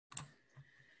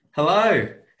Hello,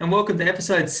 and welcome to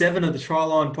episode 7 of the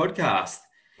TryLine podcast.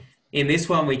 In this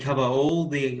one, we cover all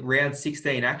the round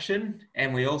 16 action,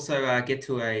 and we also get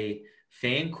to a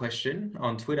fan question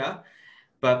on Twitter.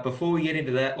 But before we get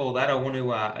into all that, I want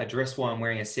to address why I'm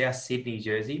wearing a South Sydney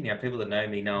jersey. Now, people that know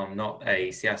me know I'm not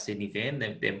a South Sydney fan.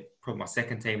 They're probably my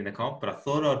second team in the comp, but I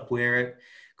thought I'd wear it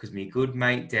because my good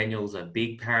mate Daniel's a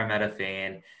big Parramatta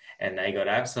fan, and they got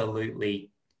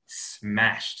absolutely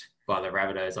smashed by the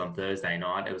Rabbitohs on Thursday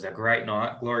night. It was a great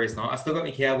night, glorious night. I still got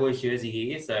my Cowboys jersey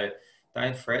here, so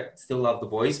don't fret. Still love the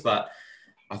boys, but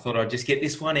I thought I'd just get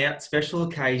this one out, special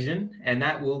occasion, and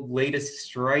that will lead us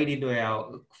straight into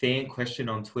our fan question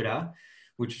on Twitter,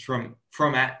 which is from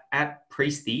at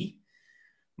Priesty.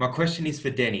 My question is for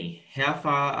Denny. How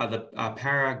far are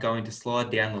Para going to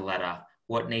slide down the ladder?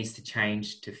 What needs to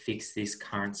change to fix this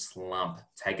current slump?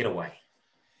 Take it away.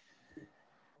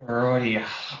 Alrighty,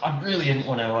 I really didn't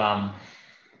want to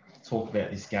talk about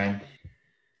this game.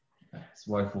 It's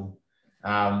woeful.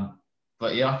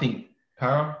 But yeah, I think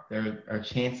Para, there are a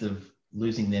chance of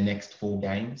losing their next 4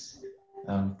 games.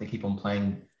 They keep on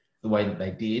playing the way that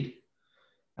they did.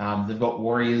 They've got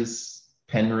Warriors,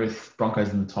 Penrith, Broncos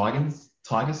and the Tigers,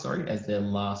 as their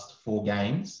last 4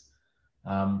 games.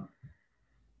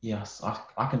 Yes,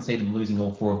 I can see them losing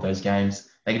all 4 of those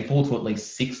games. They can fall to at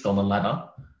least 6th on the ladder.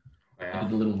 Wow. I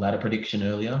did a little ladder prediction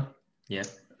earlier. Yeah.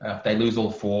 If they lose all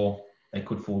 4, they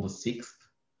could fall to 6th.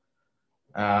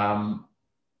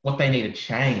 What they need to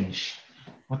change,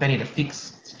 what they need to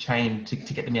fix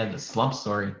to get them out of the slump,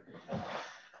 stop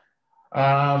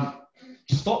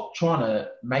trying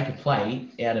to make a play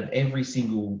out of every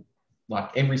single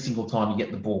time you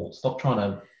get the ball. Stop trying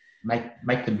to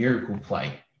make the miracle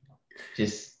play.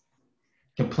 Just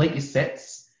complete your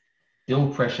sets,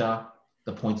 build pressure,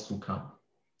 the points will come.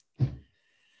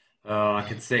 Oh, I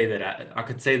could see that. I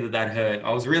could see that hurt.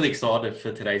 I was really excited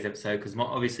for today's episode because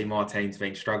obviously my team's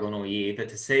been struggling all year, but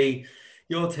to see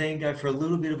your team go for a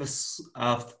little bit of a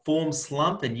form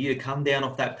slump and you come down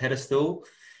off that pedestal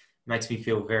makes me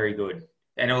feel very good.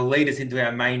 And it'll lead us into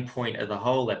our main point of the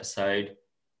whole episode.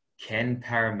 Can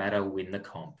Parramatta win the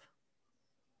comp?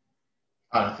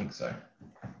 I don't think so.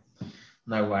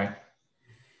 No way.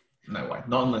 Not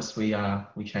unless we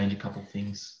change a couple of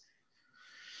things.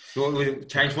 So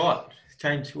change what?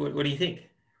 What do you think?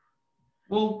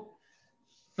 Well,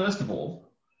 first of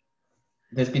all,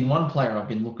 there's been one player I've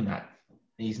been looking at.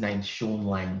 His name's Sean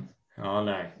Lang. Oh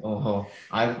no! Oh,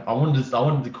 I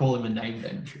wanted to call him a name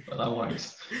then, but I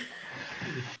won't.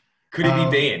 Could he be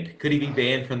banned? Could he be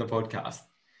banned from the podcast?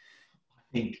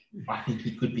 I think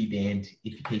he could be banned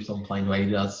if he keeps on playing the way he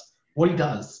does. What he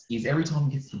does is every time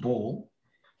he gets the ball,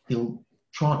 he'll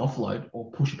try and offload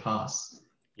or push a pass.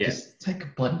 Yeah. Just take a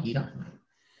bloody hit up, mate.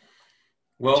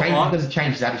 Well, he doesn't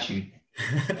change his attitude.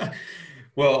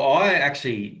 Well, I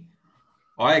agree.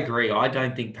 I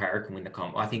don't think Parra can win the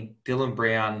comp. I think Dylan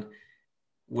Brown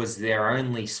was their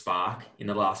only spark in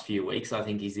the last few weeks. I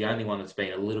think he's the only one that's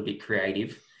been a little bit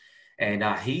creative. And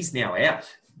he's now out.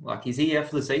 Like, is he out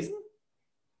for the season?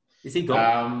 Is he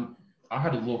gone? I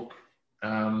had a look.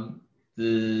 I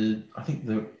think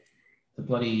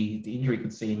the injury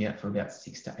could see him out for about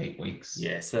 6 to 8 weeks.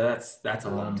 Yeah, so that's a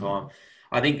long time.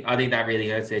 I think that really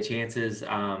hurts their chances.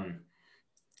 And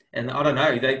I don't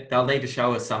know, they'll need to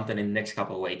show us something in the next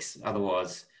couple of weeks.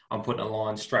 Otherwise, I'm putting a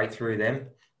line straight through them.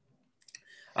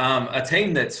 A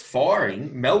team that's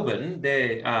firing, Melbourne,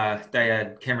 they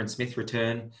had Cameron Smith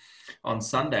return on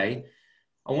Sunday.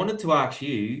 I wanted to ask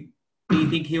you, do you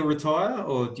think he'll retire,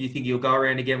 or do you think he'll go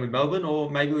around again with Melbourne,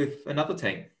 or maybe with another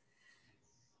team?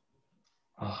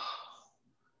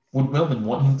 Would Melbourne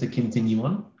want him to continue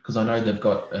on? Because I know they've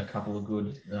got a couple of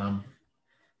good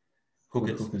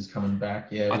hookers coming back.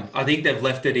 Yeah, I think they've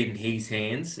left it in his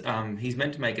hands. He's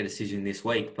meant to make a decision this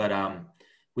week, but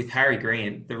with Harry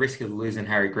Grant, the risk of losing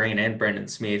Harry Grant and Brendan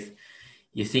Smith,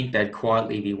 you think they'd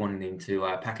quietly be wanting him to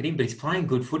pack it in. But he's playing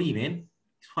good footy, man.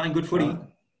 He's playing good footy.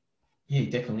 Yeah, he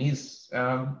definitely is.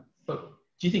 But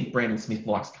do you think Brandon Smith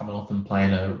likes coming off and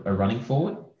playing a running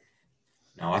forward?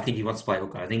 No, I think he wants to play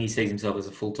hooker. I think he sees himself as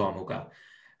a full-time hooker.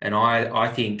 And I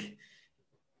think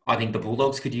the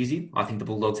Bulldogs could use him. I think the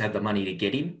Bulldogs have the money to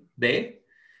get him there.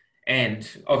 And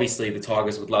obviously the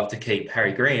Tigers would love to keep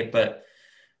Harry Grant. But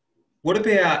what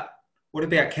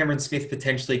about Cameron Smith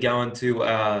potentially going to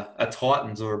a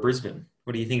Titans or a Brisbane?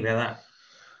 What do you think about that?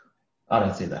 I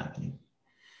don't see that happening.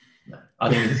 No. I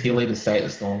think he'll either stay at the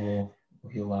Storm or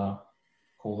he'll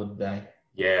call it a day.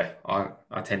 Yeah, I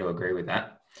tend to agree with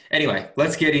that. Anyway,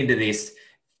 let's get into this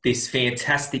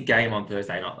fantastic game on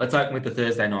Thursday night. Let's open with the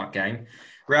Thursday night game.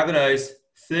 Rabbitohs,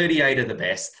 38 of the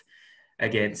best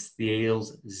against the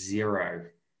Eels, 0.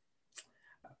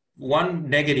 one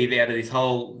negative out of this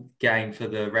whole game for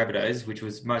the Rabbitohs, which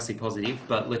was mostly positive,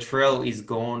 but Latrell is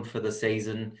gone for the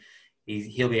season.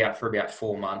 He'll be out for about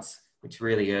 4 months, which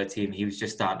really hurts him. He was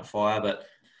just starting to fire, but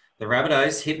the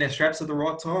Rabbitohs hitting their straps at the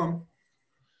right time.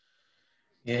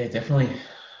 Yeah, definitely.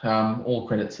 All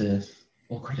credit to the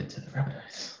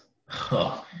Rabbitohs.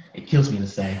 Oh, it kills me to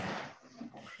say.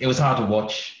 It was hard to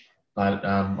watch, but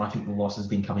I think the loss has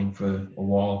been coming for a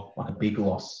while, like a big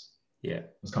loss. Yeah.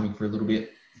 It was coming for a little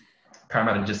bit.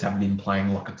 Parramatta just haven't been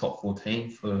playing like a top 14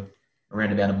 for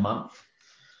around about a month.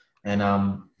 And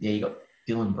you got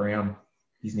Dylan Brown.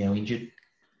 He's now injured,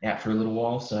 out for a little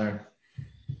while. So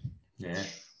yeah.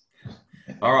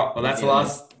 All right. Well, that's the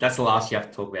last you have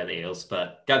to talk about the Eels,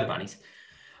 but go the Bunnies.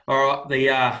 All right.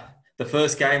 The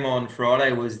first game on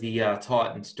Friday was the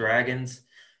Titans Dragons.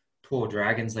 Poor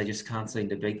Dragons. They just can't seem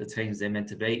to beat the teams they're meant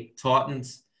to beat.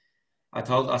 Titans.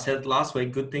 I said last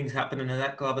week, good things happening in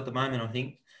that club at the moment, I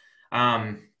think.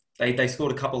 They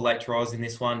scored a couple of late tries in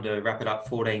this one to wrap it up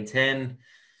 14-10.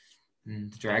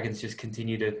 And the Dragons just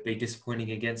continue to be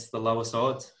disappointing against the lower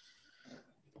sides.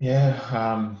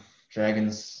 Yeah,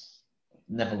 Dragons,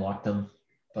 never liked them.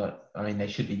 But, I mean, they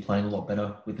should be playing a lot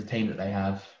better with the team that they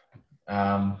have.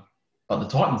 But the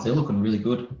Titans, they're looking really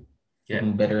good. Yeah.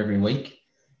 Looking better every week.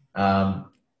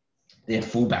 Their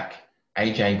fullback,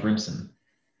 AJ Brimson.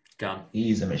 Gun. He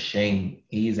is a machine.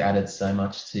 He's added so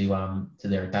much to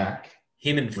their attack.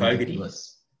 Him and Fogarty.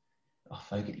 Oh,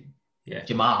 Fogarty. Yeah.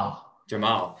 Jamal and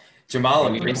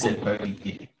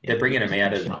Brimson. They're bringing him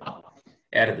out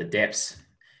of the depths.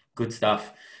 Good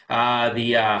stuff.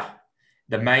 The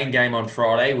main game on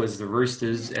Friday was the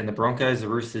Roosters and the Broncos. The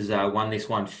Roosters won this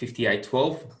one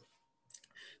 58-12.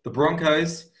 The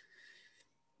Broncos,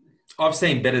 I've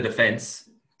seen better defence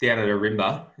down at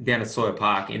Arimba, down at Sawyer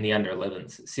Park in the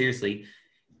under-11s. Seriously,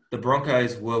 the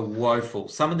Broncos were woeful.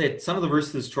 Some of the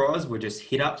Roosters' tries were just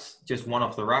hit-ups, just one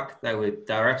off the ruck. They were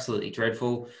absolutely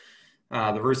dreadful.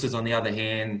 The Roosters, on the other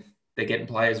hand, they're getting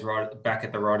players right back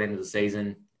at the right end of the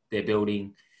season. They're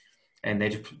building, and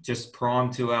they're just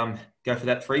primed to go for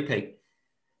that three-peat.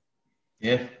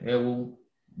 Yeah. Well,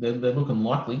 they're looking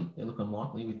likely. They're looking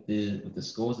likely with the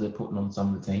scores they're putting on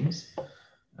some of the teams.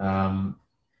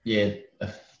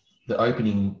 The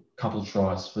opening couple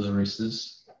tries for the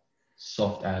Roosters,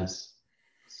 soft as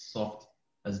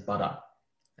butter.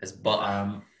 As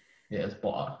butter. As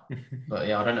butter.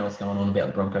 But I don't know what's going on about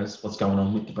the Broncos. What's going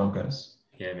on with the Broncos?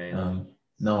 Yeah, man.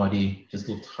 No idea. Just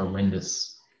looked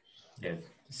horrendous. Yeah,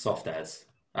 soft as.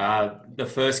 The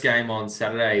first game on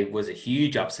Saturday was a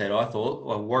huge upset, I thought.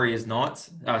 Well, Warriors Knights.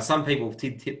 Some people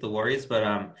did tip the Warriors, but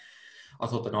I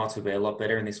thought the Knights would be a lot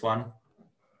better in this one.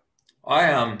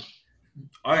 I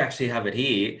actually have it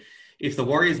here. If the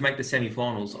Warriors make the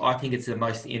semi-finals, I think it's the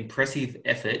most impressive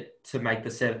effort to make the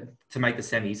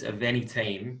semis of any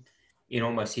team in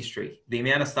almost history. The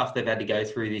amount of stuff they've had to go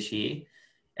through this year,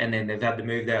 and then they've had to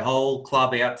move their whole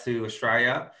club out to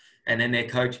Australia, and then their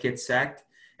coach gets sacked,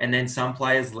 and then some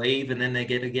players leave, and then they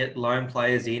get to get loan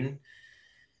players in.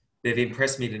 They've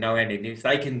impressed me to no end. And if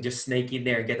they can just sneak in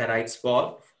there and get that 8th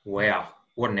spot, wow,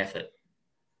 what an effort.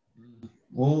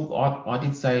 Well, I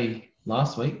did say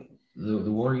last week,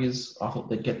 the Warriors, I thought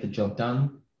they'd get the job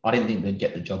done. I didn't think they'd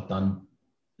get the job done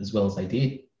as well as they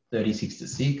did,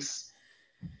 36-6.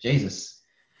 Jesus.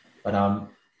 But,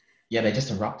 they just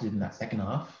erupted in that second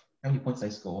half. How many points they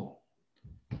score?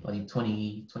 Bloody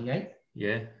 28?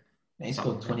 Yeah. They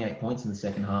scored 28 points in the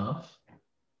second half.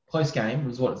 Close game.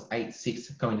 It was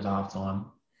 8-6 going into halftime.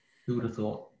 Who would have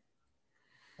thought?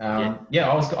 I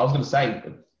was going to say,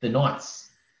 the Knights,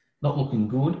 not looking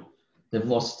good. They've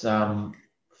lost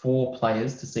 4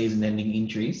 players to season-ending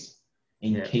injuries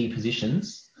in key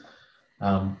positions.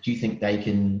 Do you think they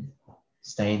can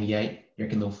stay in the 8? You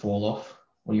reckon they'll fall off?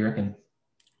 What do you reckon?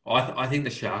 I think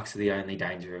the Sharks are the only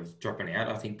danger of dropping out.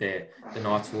 I think the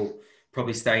Knights will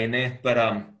probably stay in there.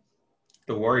 But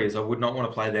the Warriors, I would not want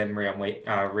to play them round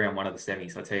 1 of the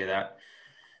semis, I tell you that.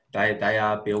 They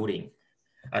are building.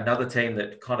 Another team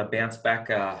that kind of bounced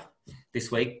back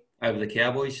this week over the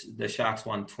Cowboys, the Sharks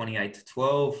won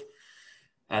 28-12.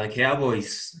 The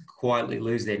Cowboys quietly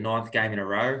lose their 9th game in a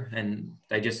row, and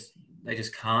they just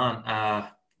can't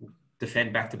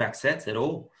defend back-to-back sets at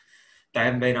all. They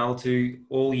haven't been able to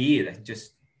all year. They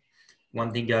just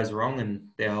one thing goes wrong and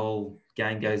their whole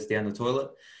game goes down the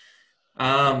toilet.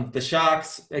 The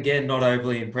Sharks, again, not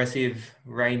overly impressive.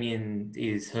 Ramian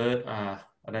is hurt. I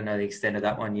don't know the extent of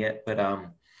that one yet, but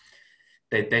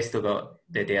they still got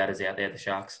their doubters out there, the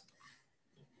Sharks.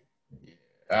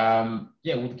 Well,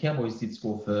 the Cowboys did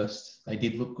score first. They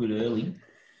did look good early.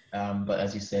 But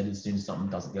as you said, as soon as something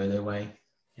doesn't go their way,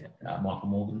 Michael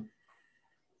Morgan.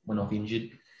 went off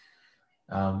injured.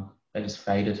 They just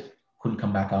faded. Couldn't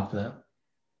come back after that.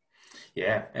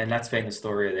 Yeah, and that's been the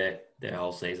story of their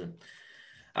whole season.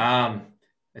 A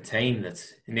team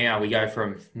that's now we go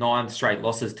from 9 straight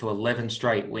losses to 11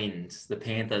 straight wins. The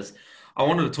Panthers. I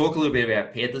wanted to talk a little bit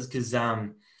about Panthers because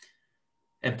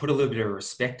and put a little bit of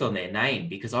respect on their name,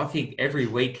 because I think every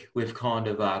week we've kind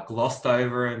of glossed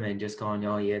over them and just gone,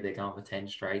 oh yeah, they're going for 10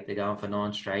 straight, they're going for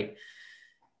 9 straight.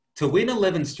 To win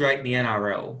 11 straight in the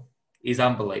NRL is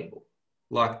unbelievable.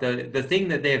 Like the thing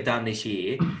that they've done this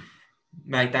year,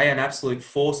 mate, they are an absolute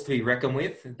force to be reckoned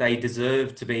with. They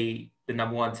deserve to be the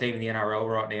number 1 team in the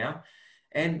NRL right now.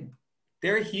 And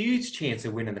they're a huge chance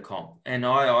of winning the comp. And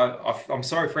I'm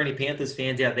sorry for any Panthers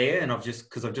fans out there, and I've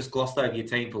just glossed over your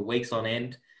team for weeks on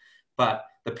end, but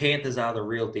the Panthers are the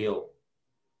real deal.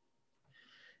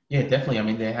 Yeah, definitely. I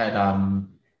mean, they had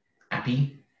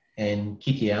Appy and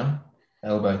Kikiao. They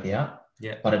were both out.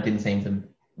 Yeah. But it didn't seem to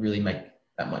really make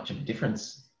that much of a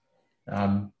difference.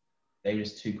 They were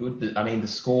just too good. I mean, the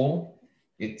score,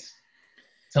 it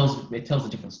tells a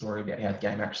different story about how the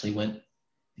game actually went.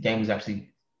 The game was actually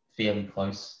fairly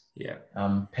close. Yeah.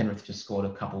 Penrith just scored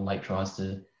a couple of late tries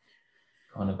to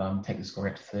kind of take the score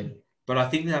out to 30. But I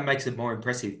think that makes it more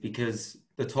impressive because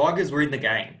the Tigers were in the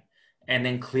game and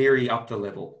then Cleary upped the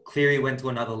level. Cleary went to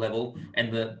another level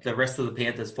and the rest of the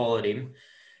Panthers followed him,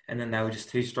 and then they were just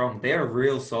too strong. They're a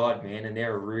real side, man, and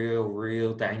they're a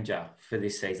real danger for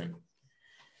this season.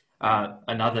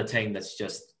 Another team that's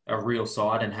just a real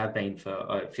side and have been for,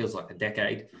 it feels like a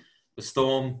decade. The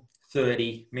Storm,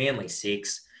 30, Manly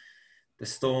 6. The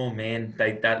Storm, man,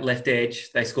 that left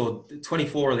edge, they scored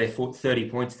 24 of their 30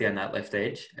 points down that left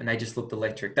edge, and they just looked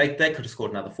electric. They could have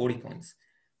scored another 40 points.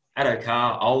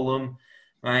 Addo-Carr, Olam,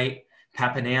 mate,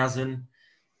 Pappenhausen,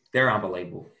 they're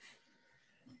unbelievable.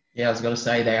 Yeah, I was going to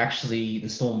say, the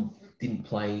Storm didn't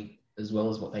play as well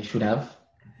as what they should have.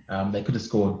 They could have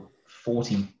scored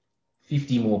 40,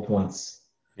 50 more points.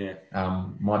 Yeah.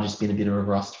 Might have just been a bit of a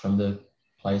rust from the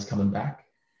players coming back.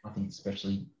 I think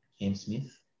especially Cam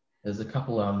Smith. There's a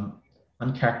couple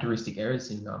uncharacteristic errors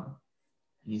in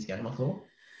his game, I thought.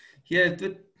 Yeah,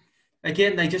 but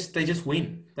again, they just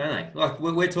win, don't they? Like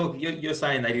we're talking, you're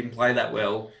saying they didn't play that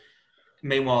well.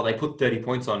 Meanwhile, they put 30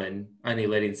 points on and only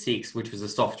let in 6, which was a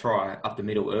soft try up the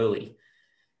middle early.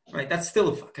 Mate, that's still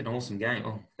a fucking awesome game.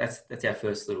 Oh, that's our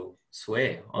first little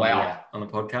swear on the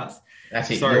podcast. That's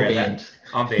it. Sorry You're about banned. that.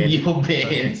 I'm banned. You're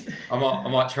banned. I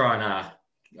might try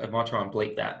and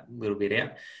bleep that a little bit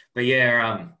out. But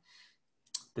yeah,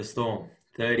 the Storm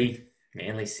 30,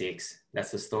 Manly 6.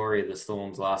 That's the story of the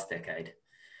Storm's last decade.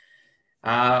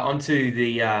 On to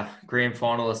the grand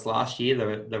finalists last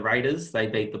year, the Raiders. They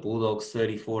beat the Bulldogs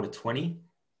 34-20.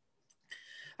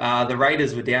 The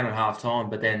Raiders were down at halftime,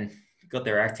 but then got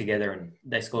their act together and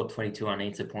they scored 22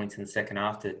 unanswered points in the second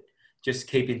half to just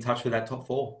keep in touch with that top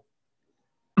 4.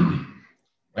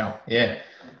 Well, yeah.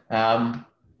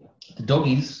 The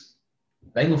Doggies,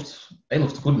 they looked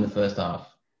good in the first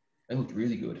half. They looked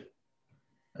really good.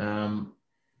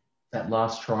 That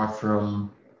last try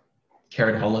from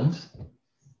Kerrod Holland,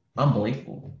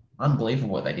 unbelievable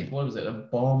what they did. What was it? A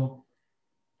bomb,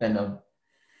 then a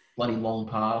bloody long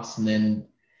pass, and then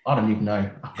I don't even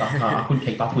know. I couldn't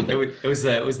keep up with it.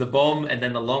 It was the bomb and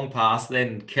then the long pass.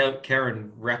 Then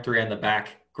Karen wrapped around the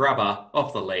back, grubber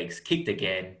off the legs, kicked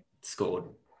again, scored.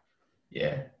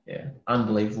 Yeah,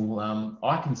 unbelievable.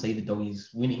 I can see the Doggies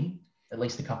winning at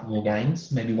least a couple more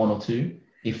games, maybe 1 or 2,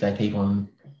 if they keep on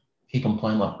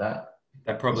playing like that.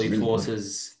 That probably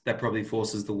forces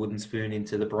the wooden spoon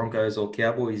into the Broncos or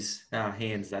Cowboys'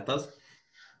 hands. That does.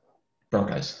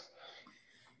 Broncos.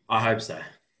 I hope so.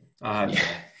 So.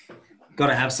 Got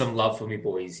to have some love for me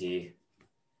boys here.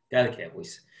 Go the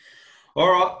Cowboys. All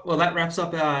right. Well, that wraps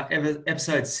up our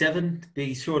episode 7.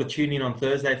 Be sure to tune in on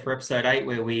Thursday for episode 8,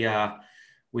 where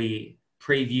we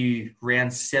preview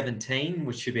round 17,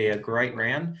 which should be a great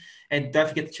round. And don't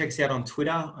forget to check us out on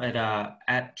Twitter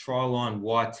at TryLine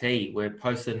YT. We're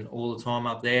posting all the time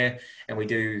up there, and we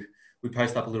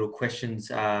post up a little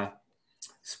questions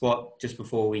spot just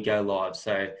before we go live.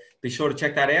 So be sure to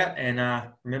check that out, and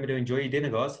remember to enjoy your dinner,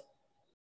 guys.